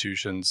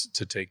institutions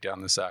to take down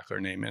the Sackler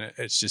name. And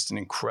it's just an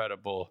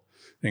incredible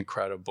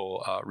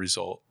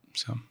result.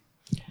 So,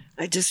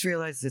 I just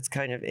realized it's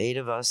kind of 8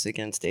 of us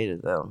against 8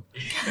 of them.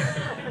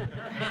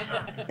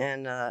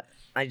 And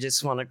I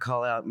just want to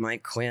call out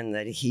Mike Quinn,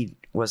 that he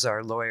was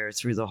our lawyer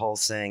through the whole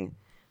thing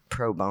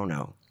pro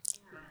bono.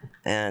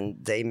 And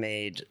they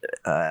made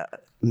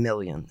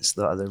millions,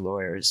 the other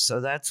lawyers. So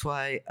that's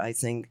why I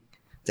think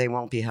they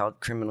won't be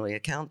held criminally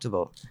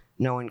accountable.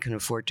 No one can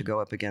afford to go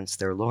up against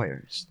their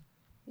lawyers.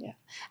 Yeah.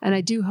 And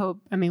I do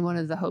hope, I mean, one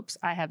of the hopes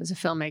I have as a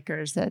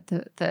filmmaker is that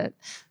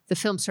the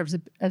film serves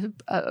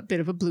a bit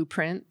of a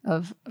blueprint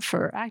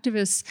for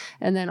activists.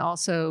 And then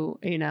also,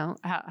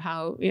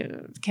 how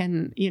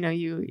can,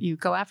 you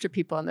go after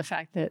people, and the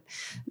fact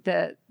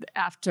that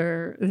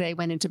after they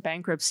went into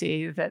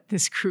bankruptcy, that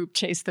this group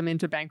chased them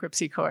into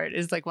bankruptcy court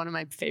is like one of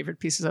my favorite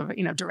pieces of,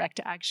 direct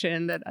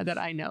action that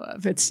I know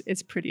of.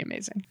 It's pretty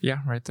amazing. Yeah,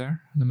 right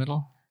there in the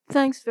middle.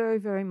 Thanks very,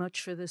 very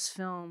much for this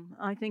film.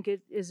 I think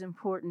it is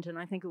important, and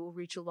I think it will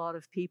reach a lot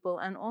of people.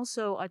 And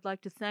also, I'd like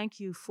to thank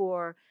you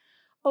for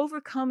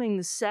overcoming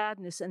the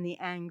sadness and the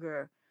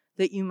anger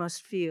that you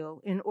must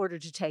feel in order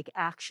to take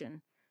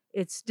action.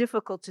 It's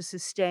difficult to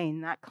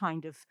sustain that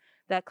kind of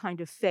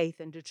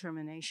faith and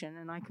determination,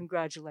 and I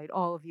congratulate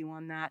all of you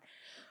on that.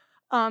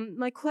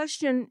 My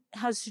question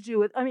has to do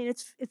with,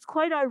 it's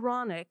quite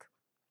ironic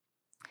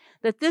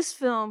that this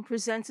film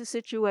presents a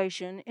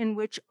situation in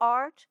which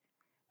art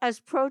as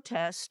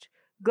protest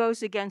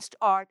goes against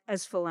art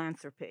as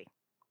philanthropy.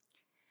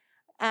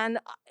 And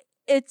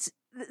it's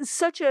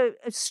such a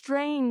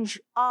strange,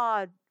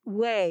 odd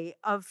way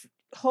of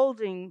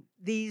holding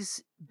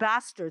these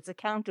bastards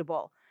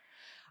accountable.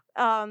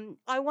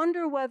 I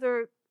wonder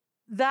whether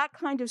that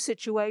kind of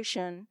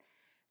situation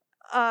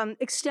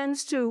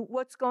extends to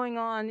what's going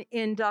on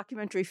in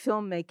documentary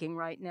filmmaking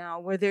right now,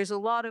 where there's a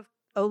lot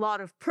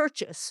of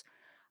purchase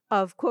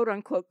of quote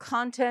unquote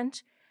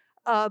content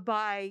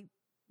by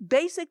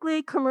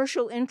basically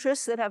commercial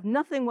interests that have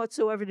nothing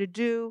whatsoever to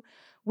do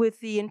with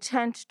the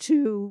intent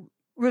to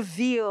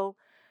reveal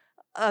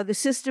the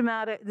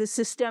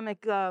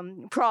systemic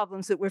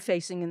problems that we're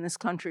facing in this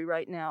country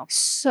right now.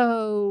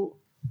 So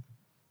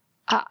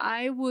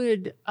I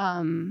would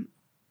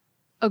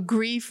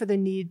agree for the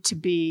need to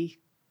be,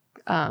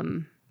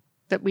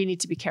 that we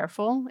need to be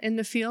careful in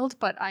the field,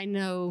 but I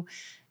know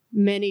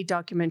many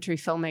documentary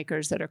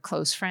filmmakers that are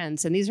close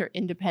friends, and these are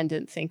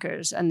independent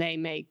thinkers, and they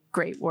make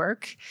great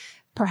work.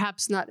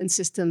 Perhaps not in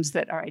systems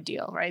that are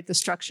ideal, right? The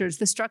structures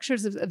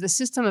of the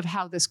system of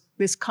how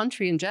this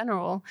country in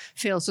general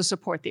fails to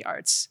support the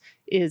arts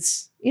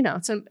is,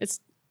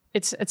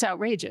 it's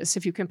outrageous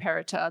if you compare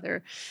it to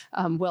other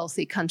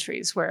wealthy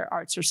countries where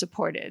arts are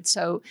supported.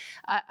 So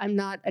I'm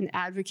not an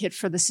advocate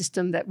for the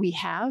system that we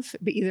have,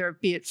 but either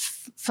be it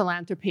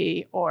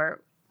philanthropy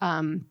or,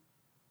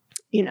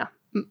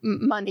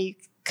 money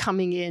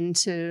coming in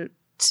to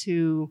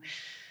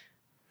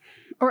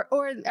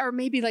or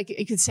maybe like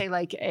you could say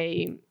like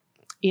a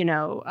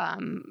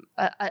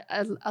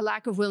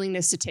lack of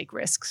willingness to take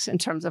risks in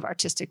terms of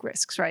artistic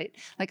risks, right?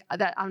 Like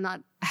that, I'm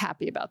not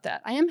happy about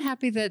that. I am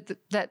happy that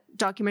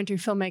documentary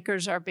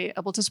filmmakers are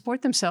able to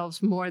support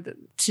themselves more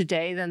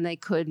today than they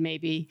could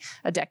maybe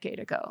a decade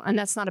ago, and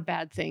that's not a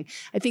bad thing.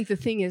 I think the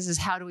thing is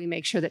how do we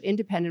make sure that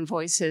independent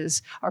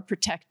voices are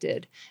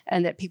protected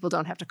and that people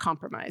don't have to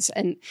compromise?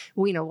 And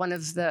one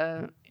of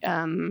the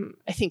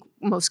I think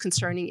most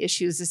concerning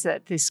issues is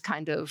that this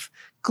kind of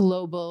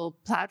global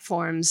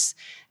platforms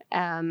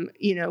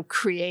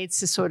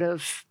creates a sort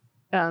of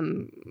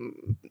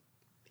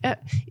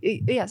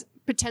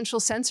potential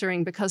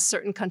censoring because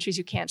certain countries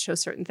you can't show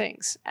certain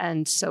things.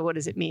 And so what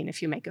does it mean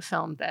if you make a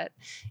film that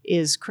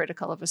is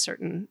critical of a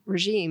certain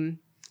regime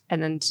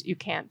and then you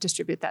can't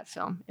distribute that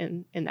film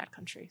in that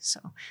country?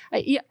 So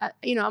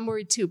I'm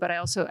worried too, but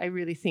I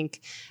really think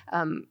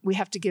we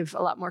have to give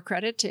a lot more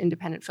credit to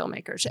independent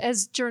filmmakers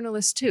as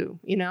journalists too.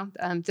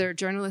 There are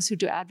journalists who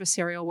do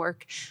adversarial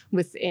work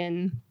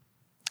within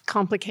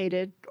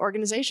complicated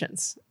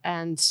organizations,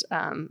 and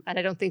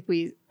I think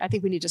we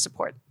need to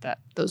support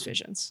those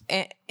visions.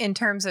 In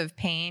terms of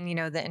pain,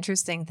 the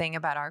interesting thing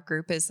about our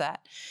group is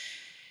that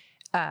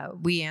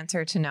we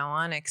answer to no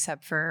one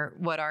except for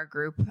what our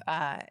group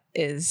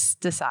is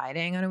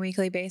deciding on a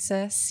weekly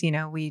basis.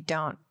 We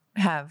don't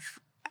have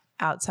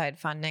outside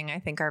funding. I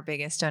think our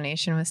biggest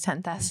donation was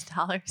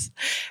 $10,000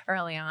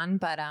 early on,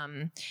 but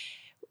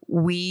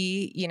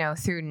we,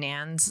 through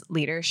Nan's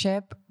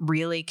leadership,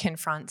 really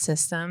confront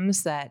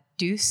systems that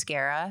do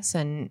scare us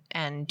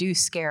and do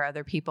scare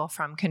other people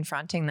from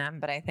confronting them.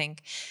 But I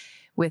think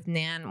with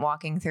Nan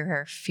walking through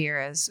her fear,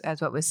 as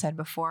what was said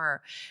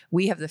before,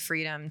 we have the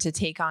freedom to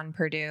take on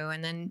Purdue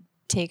and then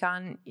take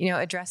on,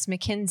 address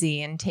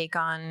McKinsey and take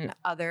on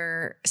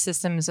other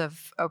systems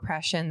of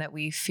oppression that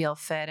we feel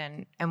fit,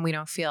 and we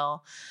don't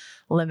feel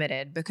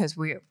limited because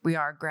we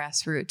are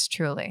grassroots,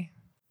 truly.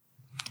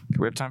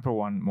 We have time for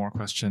one more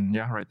question.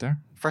 Yeah, right there.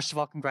 First of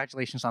all,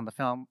 congratulations on the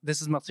film.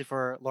 This is mostly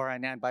for Laura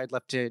and Nan, but I'd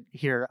love to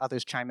hear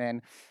others chime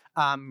in.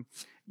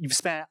 You've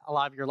spent a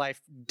lot of your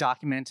life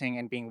documenting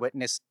and being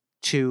witness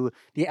to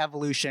the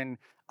evolution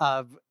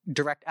of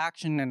direct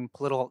action and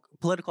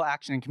political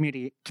action and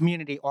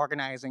community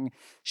organizing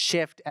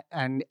shift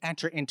and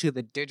enter into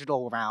the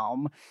digital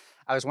realm.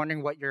 I was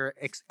wondering what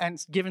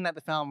and given that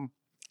the film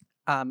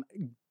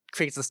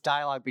creates this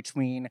dialogue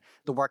between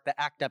the work that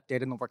ACT UP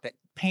did and the work that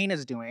PAIN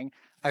is doing,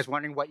 I was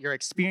wondering what your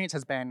experience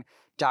has been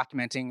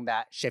documenting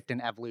that shift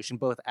in evolution,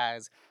 both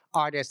as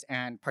artists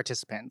and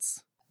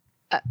participants.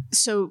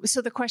 So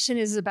the question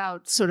is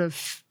about sort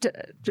of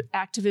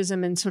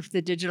activism in sort of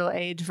the digital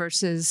age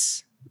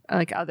versus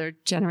like other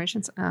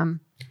generations.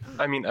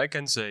 I mean, I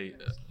can say,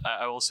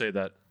 I will say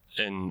that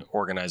in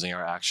organizing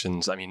our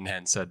actions, I mean,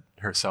 Nan said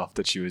herself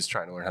that she was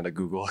trying to learn how to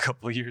Google a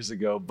couple of years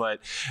ago, but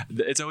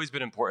it's always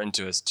been important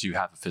to us to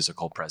have a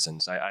physical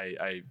presence.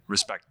 I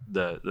respect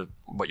the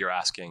what you're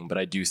asking, but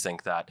I do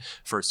think that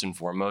first and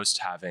foremost,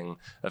 having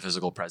a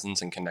physical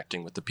presence and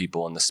connecting with the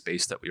people in the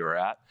space that we were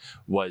at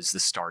was the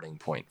starting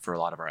point for a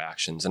lot of our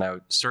actions. And I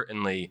would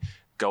certainly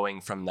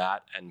going from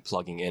that and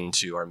plugging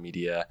into our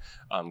media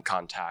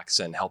contacts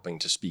and helping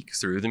to speak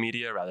through the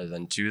media rather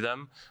than to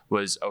them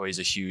was always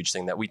a huge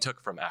thing that we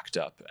took from ACT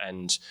UP,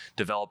 and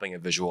developing a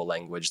visual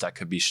language that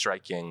could be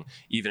striking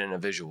even in a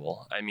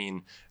visual. I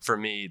mean, for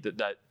me,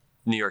 that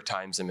New York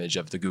Times image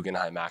of the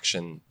Guggenheim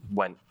action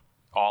went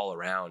all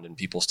around and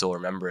people still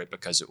remember it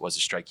because it was a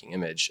striking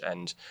image.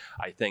 And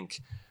I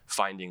think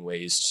finding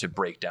ways to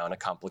break down a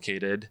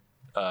complicated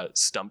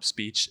stump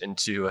speech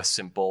into a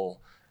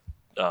simple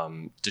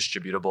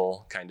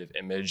distributable kind of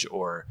image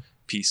or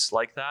piece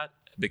like that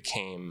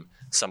became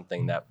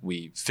something that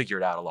we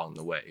figured out along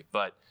the way.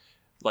 But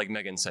like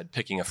Megan said,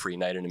 picking a free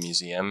night in a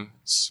museum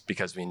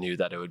because we knew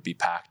that it would be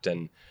packed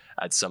and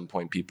at some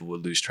point people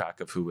would lose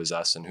track of who was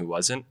us and who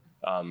wasn't,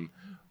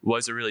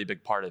 was a really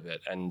big part of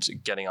it. And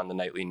getting on the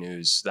nightly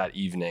news that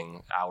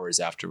evening, hours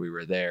after we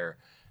were there,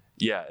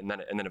 and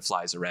then it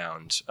flies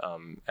around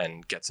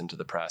and gets into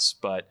the press.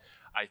 But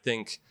I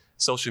think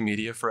social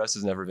media for us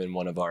has never been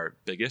one of our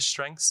biggest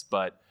strengths,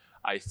 but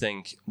I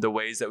think the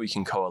ways that we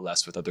can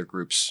coalesce with other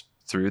groups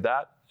through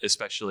that,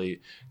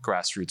 especially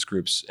grassroots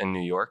groups in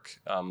New York,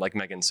 like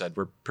Megan said,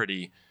 we're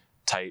pretty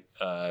tight.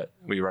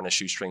 We run a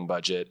shoestring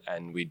budget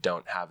and we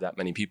don't have that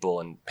many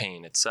people in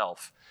pain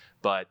itself.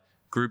 But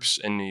groups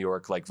in New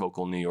York, like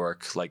Vocal New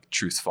York, like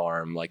Truth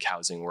Farm, like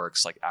Housing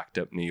Works, like ACT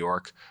UP New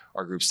York,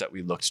 are groups that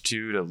we looked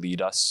to lead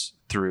us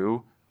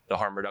through the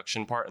harm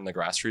reduction part and the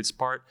grassroots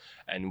part,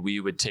 and we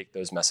would take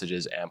those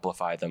messages,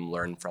 amplify them,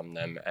 learn from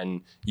them,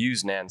 and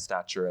use Nan's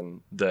stature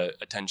and the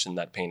attention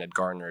that pain had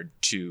garnered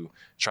to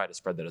try to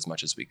spread that as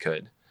much as we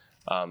could.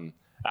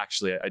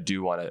 Actually, I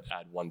do want to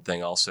add one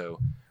thing also.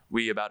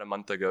 We, about a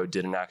month ago,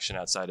 did an action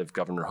outside of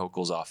Governor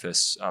Hochul's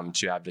office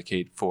to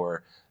advocate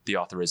for the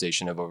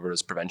authorization of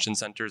overdose prevention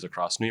centers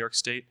across New York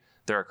State.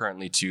 There are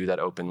currently 2 that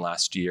opened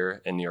last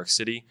year in New York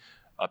City,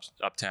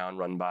 uptown,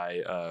 run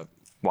by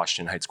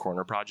Washington Heights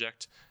Corner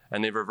Project.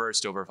 And they've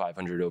reversed over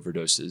 500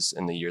 overdoses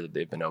in the year that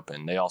they've been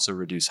open. They also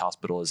reduce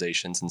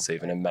hospitalizations and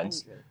save an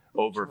immense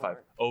over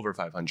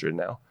 500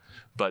 now.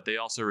 But they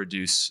also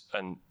reduce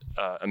an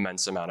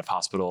immense amount of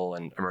hospital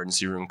and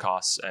emergency room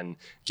costs and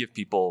give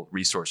people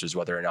resources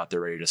whether or not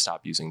they're ready to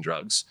stop using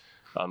drugs.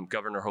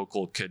 Governor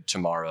Hochul could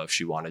tomorrow, if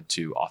she wanted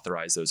to,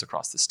 authorize those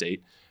across the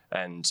state.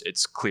 And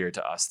it's clear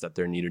to us that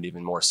they're needed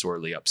even more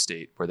sorely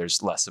upstate, where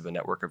there's less of a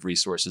network of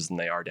resources than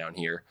they are down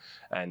here.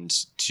 And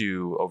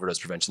 2 overdose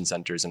prevention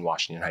centers in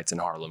Washington Heights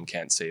and Harlem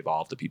can't save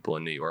all of the people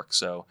in New York.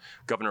 So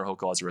Governor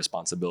Hochul has a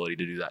responsibility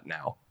to do that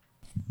now.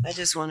 I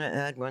just want to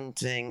add one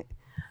thing.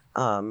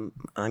 I'm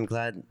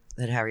glad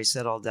that Harry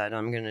said all that.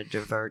 I'm going to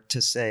divert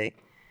to say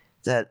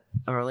that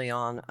early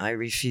on, I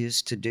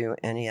refused to do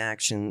any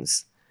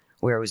actions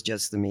where it was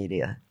just the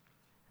media.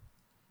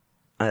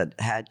 It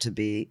had to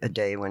be a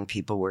day when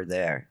people were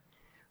there.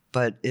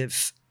 But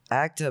if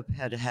ACT UP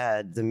had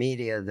had the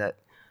media that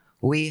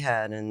we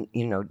had and,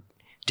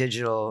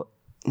 digital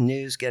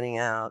news getting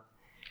out,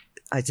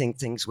 I think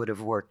things would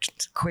have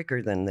worked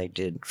quicker than they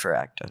did for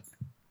ACT UP.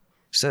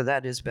 So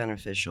that is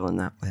beneficial in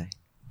that way.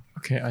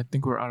 Okay, I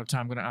think we're out of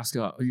time. I'm going to ask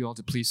you all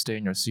to please stay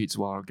in your seats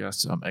while our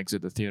guests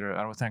exit the theater.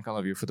 I want to thank all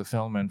of you for the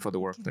film and for the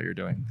work that you're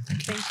doing.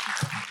 Thank you.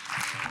 Thank you.